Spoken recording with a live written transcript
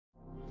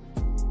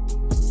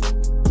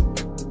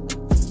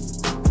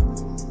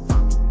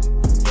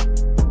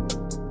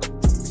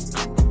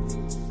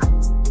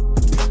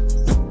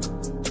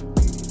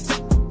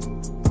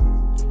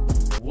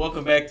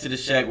back to the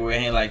shack where we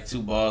ain't like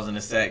 2 balls in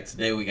the sack.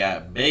 Today we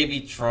got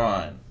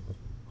BabyTron.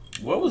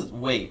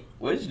 Wait,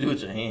 what did you do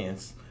with your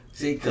hands?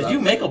 See, did you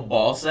make a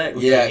ball sack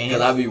with your hands? Yeah,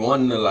 because I be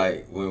wanting to,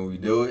 like, when we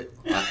do it.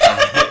 Look.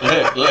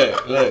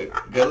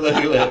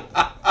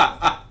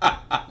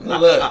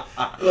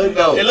 Look,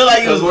 though. It looked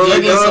like you was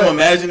looking at some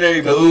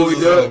imaginary moves.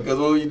 Because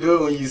when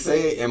you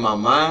say it in my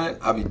mind,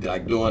 I be,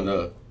 like, doing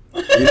the...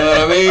 You know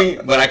what I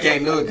mean? But I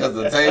can't do it because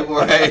of the table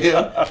right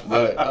here.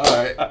 But, all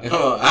right.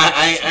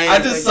 I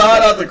just saw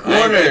it out the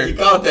corner. You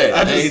caught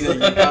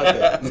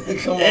that.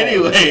 Come on.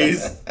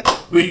 Anyways,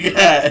 we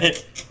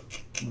got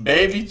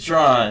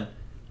BabyTron,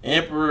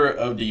 Emperor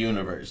of the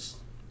Universe.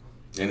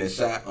 And it's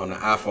shot on the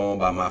iPhone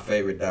by my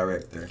favorite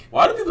director,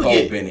 Why do people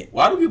get Bennett.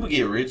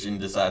 rich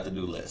and decide to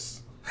do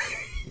less?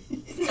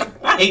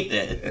 I hate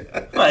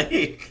that.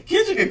 Like,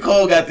 Kendrick and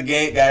Cole got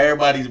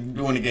everybody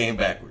doing the game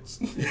backwards.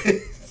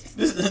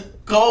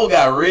 Cole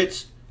got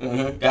rich,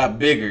 got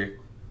bigger,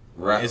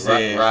 and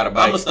said, ride a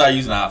bike. I'm gonna start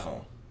using an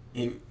iPhone.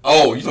 You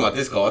talking about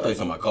this Cole? I thought you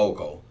talking about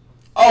Cole.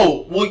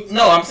 Oh, well,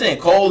 no, I'm saying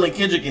Cole and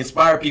Kendrick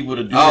inspire people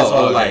to do this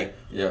whole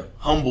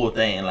humble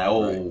thing. Like,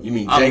 right. You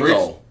mean I'm J. rich.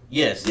 Cole?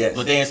 Yes,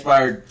 but they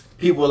inspired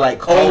people like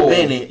Cole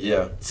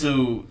Bennett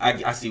to.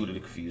 I see what the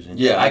confusion.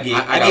 Yeah, I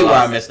get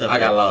why I messed up. I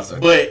got lost.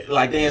 But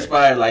like they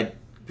inspired like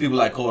people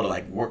like Cole to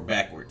like work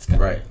backwards.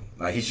 Right,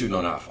 like he's shooting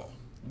on an iPhone.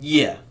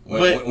 Yeah,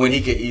 when he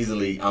could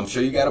easily, I'm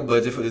sure you got a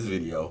budget for this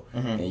video,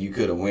 and you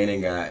could have went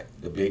and got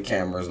the big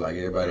cameras like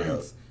everybody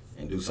else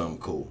and do something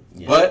cool.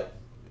 Yeah. But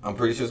I'm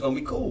pretty sure it's gonna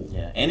be cool.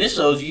 Yeah, and it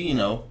shows you,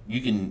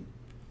 you can,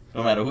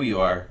 no matter who you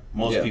are,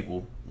 most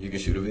people you can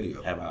shoot a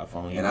video. Have an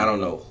iPhone. And I don't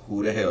know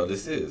who the hell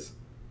this is.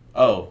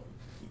 Oh,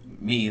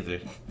 me either.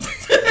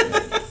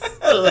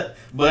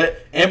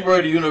 But Emperor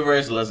of the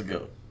Universe, let's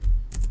go.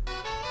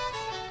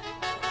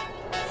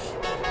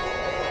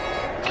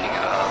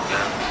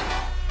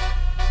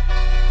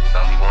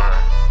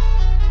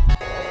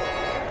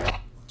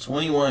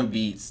 21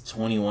 beats,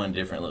 21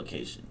 different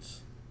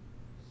locations.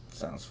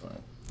 Sounds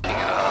fun.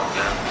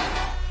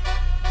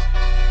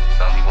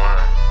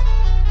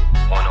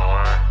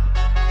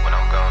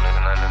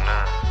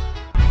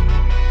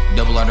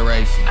 Double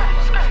underration,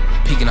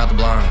 peeking out the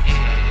blind.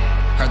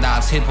 Heard that I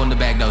was hip on the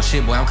back though.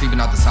 Shit, boy, I'm creeping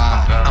out the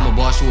side. I'm a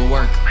boss, you at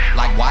work.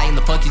 Like, why in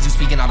the fuck is you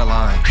speaking out of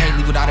line? Can't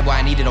leave without it, boy,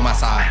 I need it on my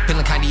side.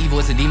 Feeling kinda evil,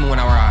 it's a demon when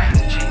I ride.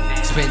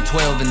 Spent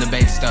 12 in the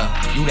baby stuff.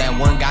 You that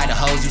one guy the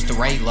hoes used to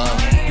rate love.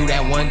 You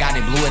that one guy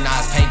that blew a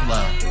nice pink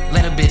love.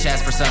 Let a bitch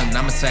ask for something,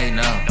 I'ma say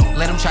no.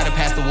 Let him try to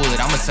pass the wood,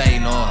 I'ma say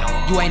no.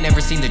 You ain't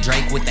never seen the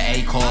Drake with the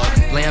A chord.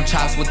 Lamb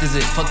chops with the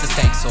zip, fuck the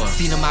steak sauce.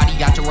 Seen him out, he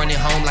got to run it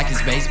home like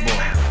it's baseball.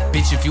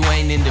 Bitch, if you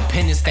ain't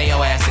independent, stay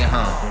your ass at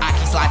home. I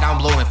keep slide down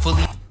blowing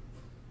fully.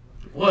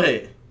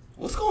 What?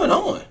 What's going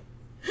on?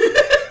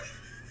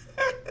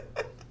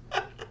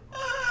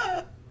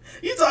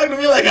 You talking to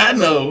me like I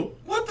know.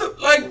 What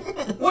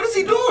is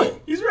he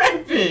doing? He's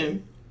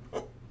rapping.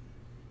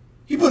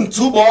 He putting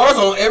 2 bars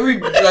on every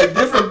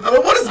different.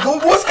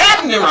 What's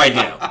happening right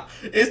now?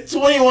 It's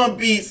 21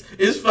 beats.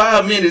 It's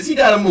 5 minutes. He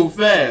gotta move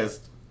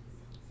fast.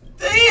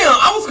 Damn,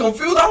 I was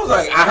confused. I was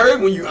like, I heard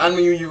when you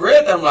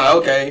read that, I'm like,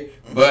 okay,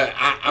 but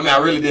I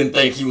really didn't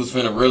think he was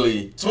finna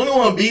really.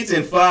 21 beats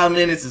in 5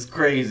 minutes is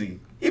crazy.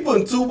 He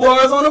putting 2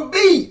 bars on a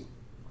beat,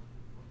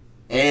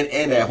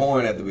 and that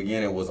horn at the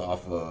beginning was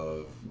off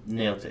of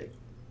Nail Take.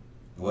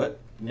 What?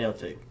 Nail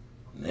Take.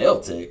 Nail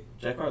Take.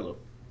 Jack Harlow.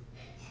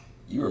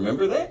 You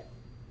remember that?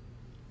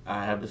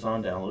 I have the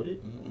song downloaded.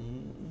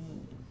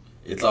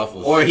 It's off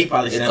of. Or he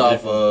probably. It's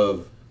off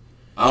of.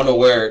 I don't know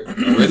where it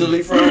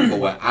originally from, but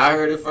when I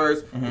heard it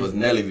first was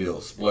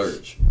Nellyville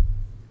Splurge.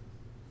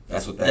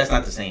 That's what that. That's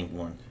not the same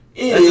one.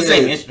 That's the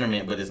same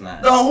instrument, but it's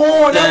not. The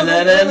horn. Yeah,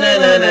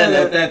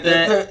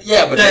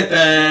 but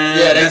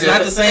that's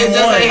not the same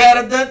one. They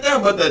had a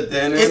dun but the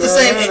it's the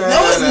same.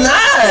 No, it's not.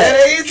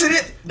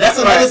 That's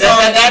another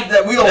song.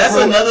 That's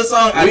another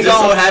song. I just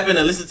so happen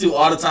to listen to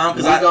all the time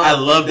because I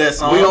love that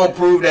song. We gonna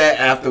prove that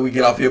after we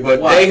get off here,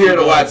 but they here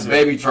to watch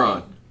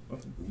BabyTron.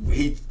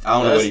 I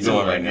don't know what he's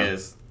doing right now.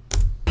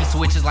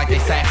 Switches like they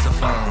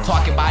saxophone.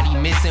 Talking about he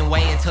missing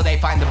weight until they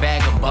find the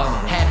bag of bone.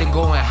 Had to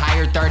go and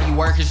hire 30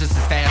 workers just to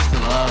stash the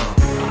love.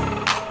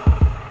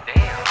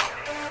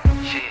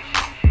 Damn. Shit.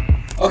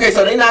 Okay,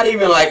 so they not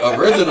even like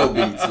original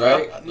beats,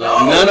 right?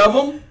 No. None of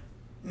them?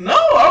 No,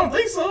 I don't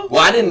think so. Well,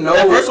 I didn't know.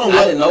 I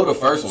didn't know the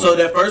first one. So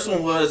that first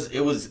one was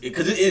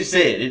because it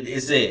said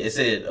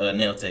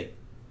Nail Take.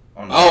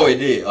 Oh, it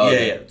did. Oh,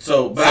 yeah.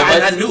 So, but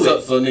I knew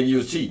it. So, nigga, you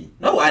was cheating.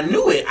 No, I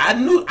knew it. I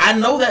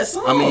know that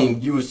song. I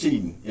mean, you was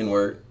cheating in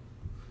word.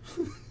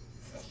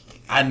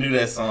 I knew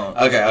that song.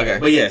 Okay.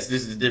 But yes,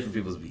 this is different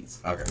people's beats.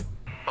 Okay.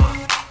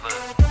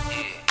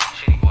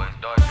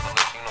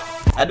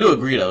 I do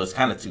agree though. It's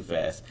kind of too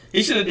fast.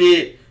 He should have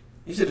did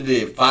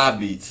 5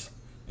 beats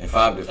and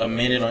 5 different. A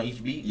minute on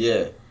each beat.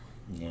 Yeah.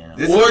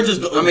 Or just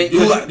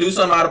do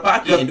something out of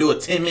pocket and do a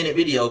 10-minute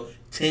video,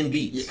 10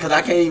 beats. Because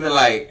I can't even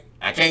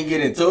I can't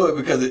get into it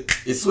because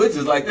it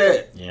switches like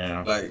that.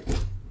 Yeah. Like.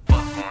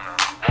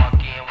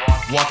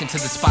 Walk into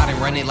the spot and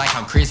run it like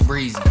I'm Chris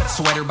Breezy.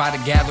 Sweater by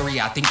the gallery,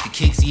 I think the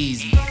kick's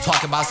easy.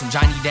 Talk about some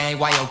Johnny Dang,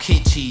 why your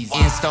kid cheesy?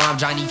 In-store, I'm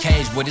Johnny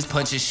Cage, but his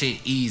punches shit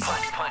easy.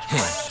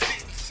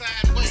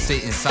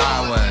 Sitting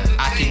sideways,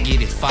 I can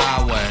get it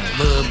fireways.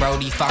 Lil'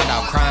 Brody found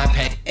out crime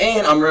pay.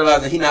 And I'm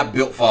realizing he not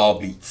built for all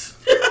beats.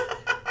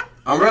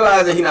 I'm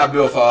realizing he not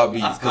built for all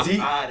beats because they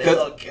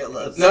gonna kill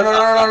us. No.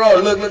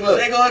 Look.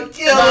 They gonna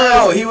kill us.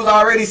 No, he was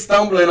already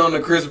stumbling on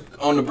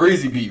the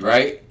Breezy beat,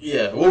 right?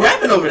 Yeah. Well,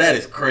 rapping over that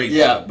is crazy.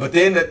 Yeah, but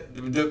then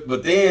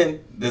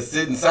the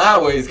sitting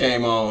sideways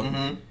came on.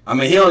 Mm-hmm. I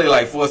mean, he only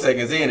like 4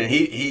 seconds in, and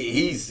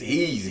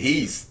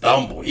he's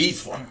stumbled. He's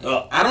fucked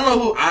up. I don't know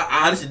who.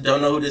 I honestly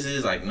don't know who this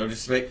is. Like, no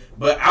disrespect,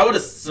 but I would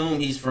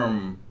assume he's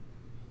from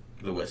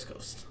the West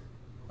Coast.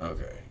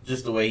 Okay.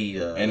 Just the way he.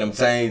 And them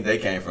chains, they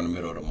came from the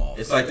middle of the mall.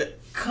 It's like the.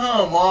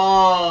 Come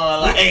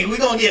on, like, hey, we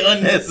gonna get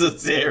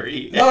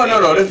unnecessary. No.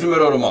 This is the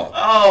middle of the mall.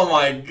 Oh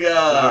my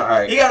god! All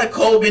right. He got a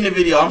Cole Bennett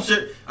video. I'm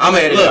sure. I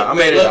made it up.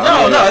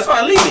 No, it's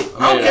fine. Leave it.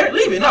 I don't it care. up.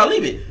 Leave it. No,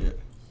 leave it. Yeah.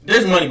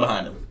 There's money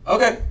behind him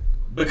Okay.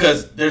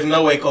 because there's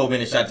no way Cole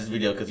Bennett shot this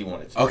video because he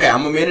wanted to. Okay,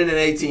 I'm a minute and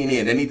 18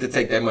 in. They need to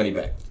take that money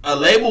back. A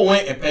label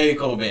went and paid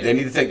Cole They Bennett.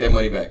 need to take that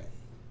money back.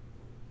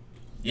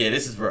 Yeah,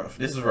 this is rough.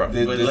 This is rough.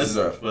 This let's, is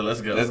rough. But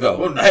let's go. Let's go.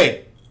 Well,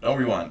 hey, don't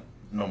rewind.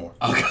 No more.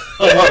 Okay.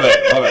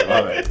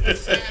 My bad.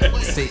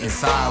 Sitting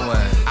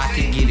sideways, I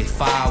can get it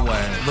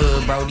fireways.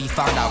 Lil' Brody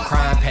found out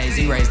crime pays,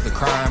 he raised the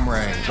crime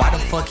rate. Why the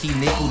fuck he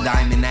nickel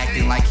diamond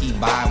acting like he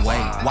buy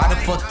weight? Why the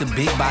fuck the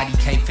big body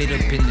can't fit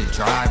up in the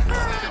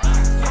driveway?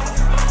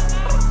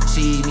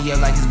 She eat me up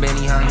like it's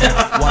Benny Hunter.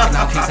 Walking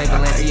out, can't say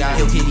Balenciaga.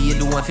 Hill Kitty, it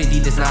do 150,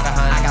 this not a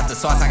Honda. I got the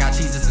sauce, I got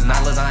cheese, this is not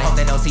lasagna. Hope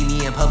they don't see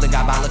me in public,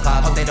 got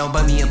balaclava. Hope they don't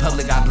bum me in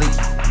public, got blicky.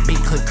 Big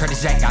clip,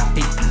 Curtis Jack got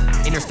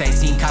 50. Interstate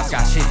scene, cops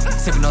got shifty.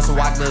 Sipping on some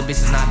walk, little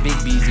bitches, not big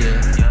bees,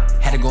 yeah.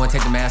 Had to go and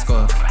take the mask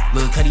off.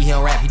 Lil' Cuddy, he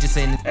don't rap, he just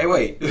saying. Hey,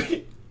 wait.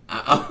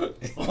 Why?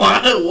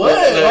 What?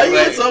 Why you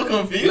get so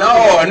confused?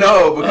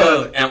 No,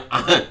 because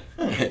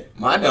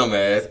my dumb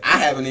ass, I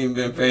haven't even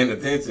been paying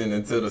attention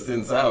until the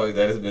sitting sideways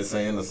that has been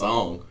saying the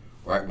song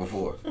right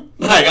before.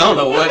 Like, I don't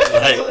know what.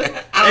 Like,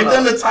 They've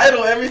done the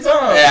title every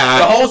time. Yeah,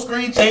 the whole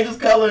screen changes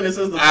color and it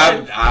says the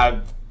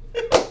title.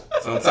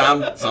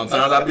 Sometimes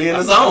I be in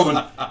the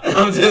zone.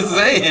 I'm just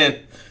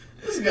saying.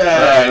 This guy.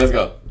 All right, let's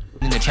go.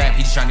 In the trap,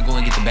 he just trying to go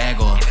and get the bag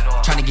off.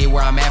 Trying to get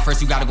where I'm at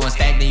first, you gotta go and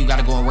stack, then you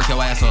gotta go and work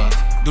your ass off.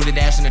 Do the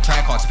dash in the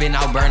track hawk, spin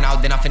out, burn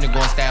out, then I finna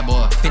go and stab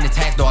off. Finna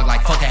tax dog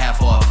like fuck a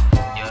half off.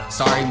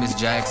 Sorry, Miss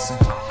Jackson.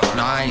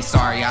 No, I ain't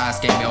sorry, I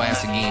escape your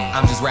ass again.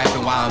 I'm just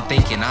rapping while I'm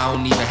thinking, I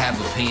don't even have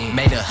a pen.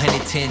 Made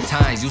 110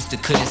 times, used to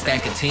couldn't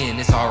stack a 10,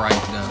 it's alright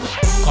though.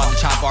 Call the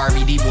chop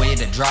RVD, boy,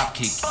 it a drop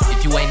kick.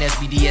 If you ain't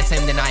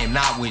SBDSM, then I am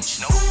not with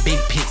you. Big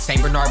pit,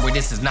 St. Bernard, boy,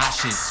 this is not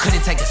shit.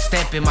 Couldn't take a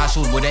step in my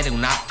shoes, boy, that do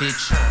not fit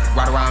you.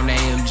 Right around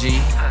AMG,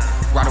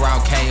 right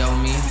around KO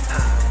me.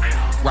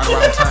 Right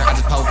around turn, I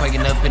just poke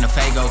waking up in a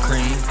Fago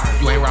cream.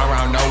 You ain't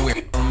round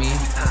nowhere on me.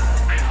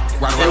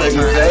 Right around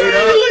turn.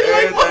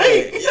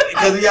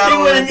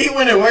 Because he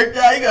went and worked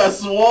out. He got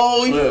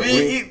swole. We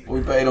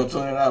paid him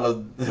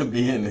 $20 to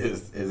be in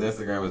his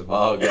Instagram is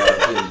ball guy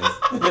fitness.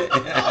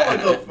 I want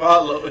to go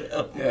follow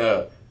him.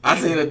 Yeah, I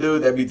seen a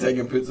dude that be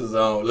taking pictures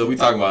on. Look, we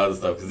talking about other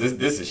stuff because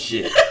this is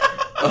shit.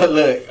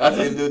 Look, I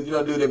seen a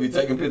dude, dude that be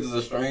taking pictures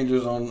of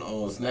strangers on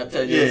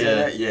Snapchat.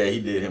 Yeah, he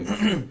did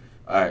him.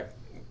 All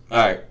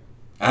right.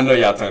 I know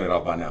y'all turned it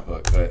off by now,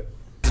 but.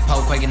 Just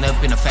poke waking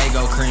up in a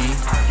Fago cream.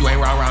 You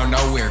ain't round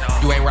nowhere.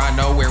 You ain't round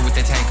nowhere with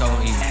the tank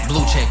on E.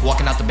 Blue check,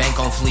 walking out the bank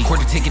on fleek.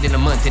 Quarter ticket in a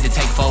month, it'll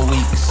take 4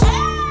 weeks.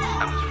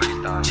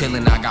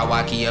 Chillin', I got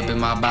Wacky up in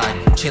my body.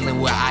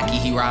 Chillin' with Aki,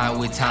 he riding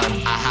with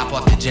Tommy. I hop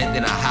off the jet,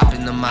 then I hop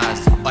in the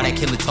Mazda. All that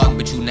killer talk,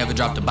 but you never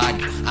drop the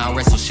body. I don't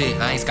wrestle shit,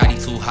 I ain't Scotty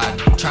too hot.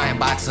 Try and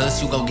box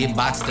us, you gon' get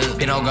boxed up.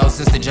 Been on go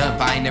since the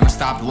jump, I ain't never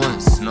stopped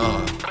once,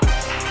 no.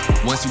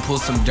 Once you pull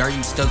some dirt,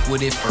 you stuck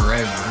with it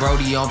forever.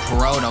 Brody on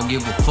parole, don't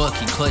give a fuck,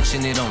 he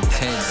clutching it on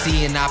 10.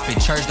 Seeing op in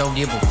church, don't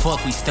give a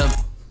fuck, we stuck.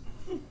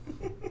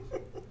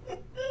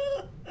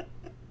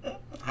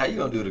 How you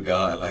gonna do to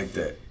God like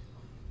that?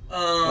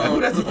 Like,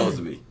 who that's supposed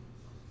to be?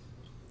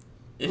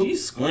 If you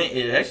squint,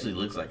 it actually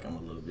looks like him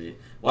a little bit.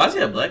 Why does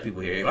he have black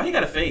people here? Why he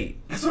got a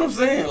fade? That's what I'm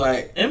saying.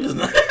 Like, Him does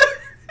not.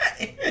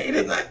 he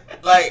does not.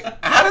 Like,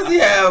 how does he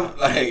have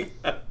like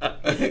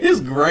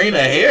His grain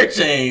of hair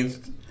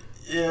changed.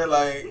 Yeah,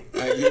 like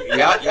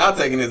y'all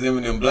taking this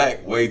Eminem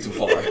Black way too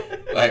far.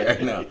 Like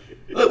right now.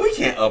 Look, we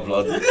can't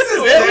upload this. This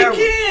is terrible.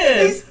 We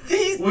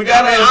can. We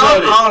gotta upload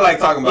it. I don't like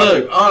talking about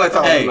it. I don't like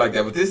talking about people like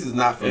that, but this is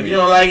not for me. If you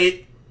don't like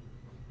it,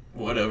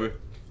 whatever.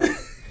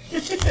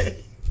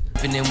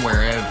 And then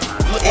wherever.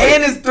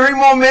 And it's 3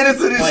 more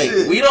minutes of this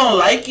shit. We don't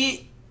like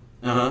it,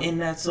 Uh-huh. and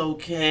that's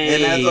okay.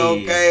 And that's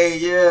okay,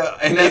 yeah.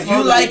 And if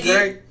you like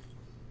it,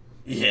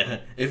 yeah.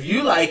 If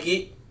you like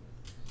it,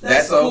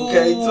 that's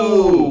okay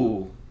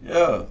too.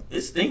 Yeah.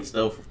 It stinks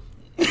though.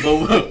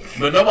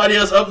 But nobody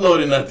else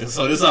uploaded nothing,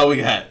 so this is all we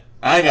got.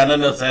 I ain't got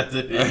nothing else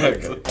after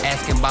this.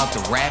 Asking about the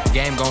rap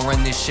game, gon'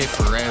 run this shit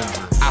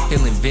forever. I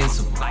feel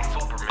invincible.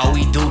 All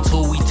we do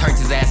too, we turned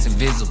his ass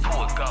invisible.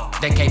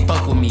 They can't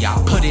fuck with me, I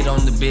put it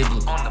on the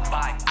biblical.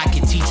 I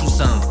can teach you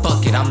something,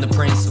 fuck it, I'm the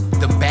principal.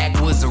 The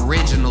backwoods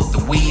original,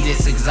 the weed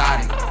is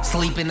exotic.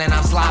 Sleeping and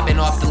I'm slobbing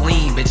off the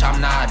lean, bitch,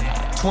 I'm nodding.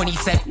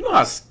 27. You know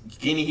how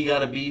skinny he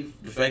gotta be?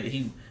 The fact that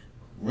he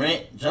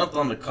jumped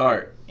on the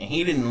cart and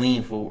he didn't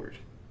lean forward.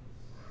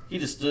 He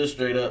just stood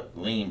straight up,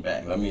 leaned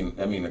back. I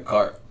mean the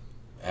cart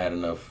had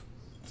enough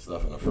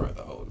stuff in the front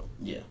to hold him.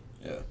 Yeah.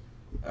 Yeah.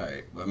 All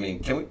right. I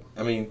mean,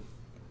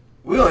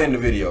 we gonna end the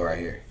video right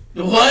here.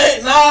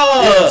 What?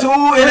 No. Yeah,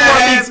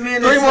 2.5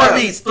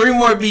 minutes. Three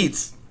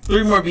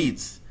more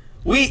beats.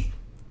 We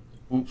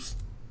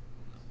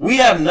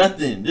have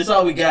nothing. This is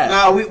all we got.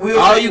 Nah,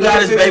 all you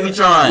got is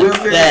BabyTron. We'll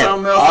figure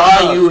something else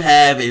out. All you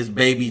have is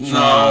BabyTron.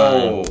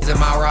 No. In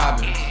my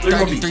Robin,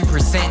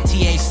 33%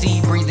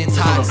 THC, breathing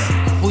toxic.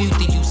 Who you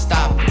think you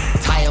stopping?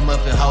 Tie him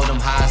up and hold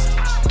him hostage.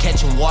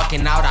 Catch him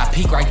walking out, I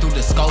peek right through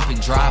the scope and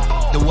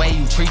drop. The way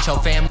you treat your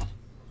family.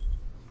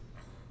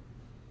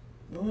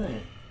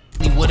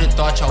 He would've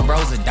thought your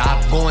bros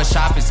adopt. Going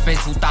shopping, spent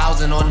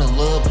 2,000 on the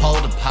little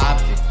pole to pop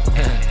it.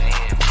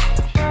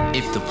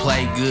 If the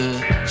play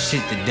good,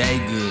 shit the day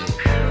good.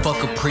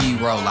 Fuck a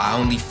pre-roll, I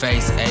only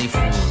face eighth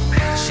wood.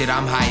 Shit,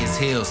 I'm high as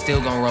hell,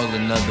 still gon' roll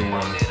another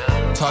one.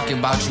 Talking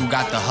about you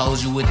got the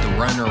hose, you with the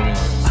runner one.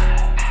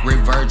 Rip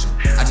Virgil,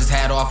 I just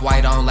had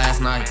off-white on last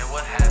night.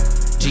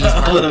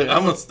 Look,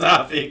 I'm gonna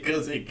stop it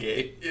because it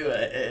gave you a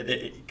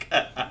headache.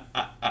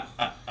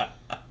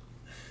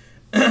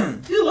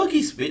 You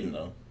low-key spitting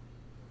though.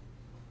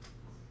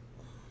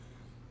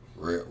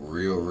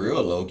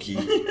 Real low key.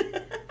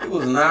 He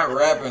was not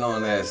rapping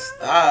on that.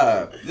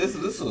 Stop. This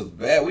was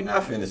bad. We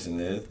not finishing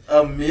this.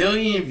 1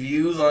 million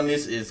views on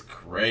this is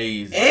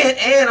crazy.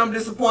 And I'm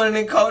disappointed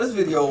in Cole. This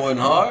video wasn't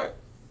hard.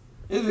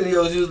 His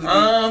videos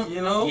usually,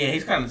 you know. Yeah,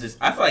 he's kind of just.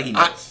 I feel like he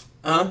knows.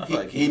 I feel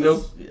like he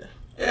knew. Yeah.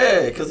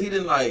 Yeah, because he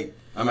didn't like.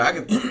 I mean, I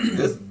could.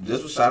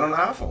 this was shot on the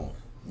iPhone.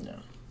 No.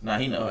 Nah,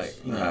 he knows. Like,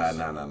 He knows.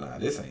 Nah.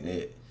 This ain't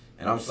it.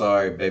 And I'm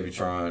sorry,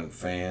 BabyTron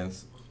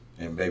fans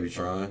and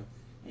BabyTron.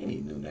 He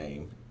need a new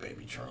name,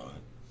 BabyTron.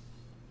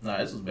 Nah,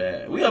 this was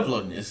bad. We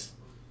uploading this.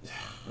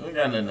 We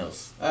got nothing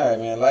else. All right,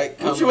 man. Like,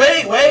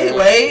 Wait.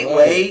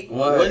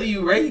 What? What are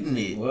you rating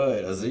it? What?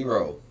 A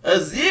 0. A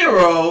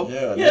 0?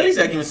 Yeah. At least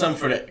I give him something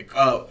for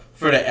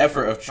the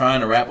effort of trying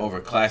to rap over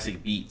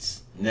classic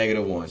beats.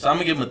 -1. So I'm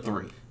gonna give him a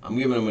 3. I'm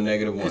giving him a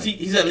 -1. Because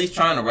he's at least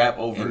trying to rap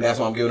over. And that's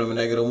why I'm giving him a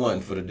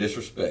 -1 for the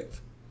disrespect.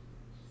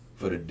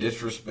 For the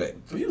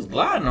disrespect. So he was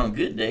gliding on a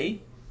good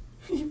day.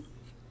 He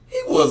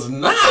was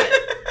not.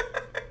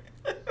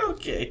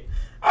 Okay.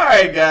 All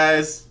right,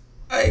 guys.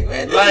 Hey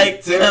man,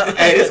 Like,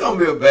 hey, this gonna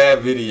be a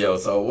bad video,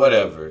 so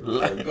whatever.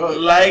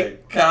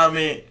 Like,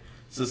 comment,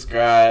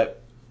 subscribe.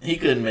 He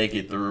couldn't make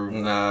it through.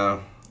 Nah.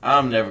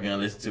 I'm never gonna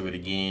listen to it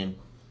again.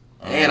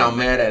 And I'm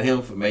mad at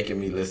him for making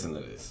me listen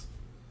to this.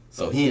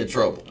 So he in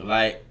trouble.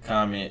 Like,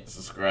 comment,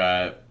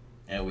 subscribe,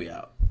 and we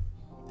out.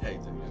 Hey,